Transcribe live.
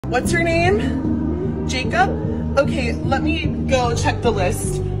What's your name? Jacob? Okay, let me go check the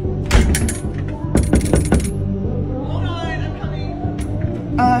list. Hold on, I'm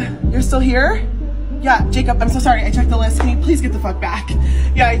coming. You're still here? Yeah, Jacob, I'm so sorry. I checked the list. Can you please get the fuck back?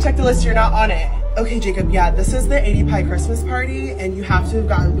 Yeah, I checked the list. You're not on it. Okay, Jacob, yeah, this is the 80 Pie Christmas party, and you have to have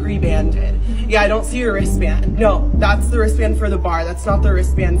gotten pre-banded. Yeah, I don't see your wristband. No, that's the wristband for the bar. That's not the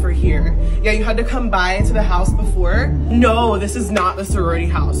wristband for here. Yeah, you had to come by to the house before. No, this is not the sorority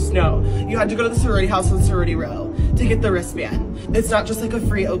house. No, you had to go to the sorority house with sorority row to get the wristband. It's not just like a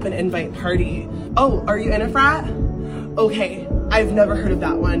free open invite party. Oh, are you in a frat? Okay, I've never heard of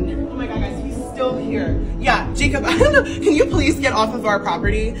that one. Oh my God, guys, he's still here. Yeah, Jacob, I don't know, can you please get off of our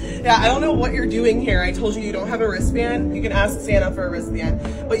property? Yeah, I don't know what you're doing here. I told you you don't have a wristband. You can ask Santa for a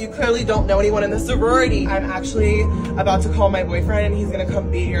wristband, but you clearly don't know anyone in the sorority. I'm actually about to call my boyfriend and he's gonna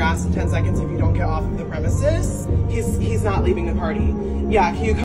come beat your ass in 10 seconds if you don't get off of the premises. He's not leaving the party. Yeah, can you come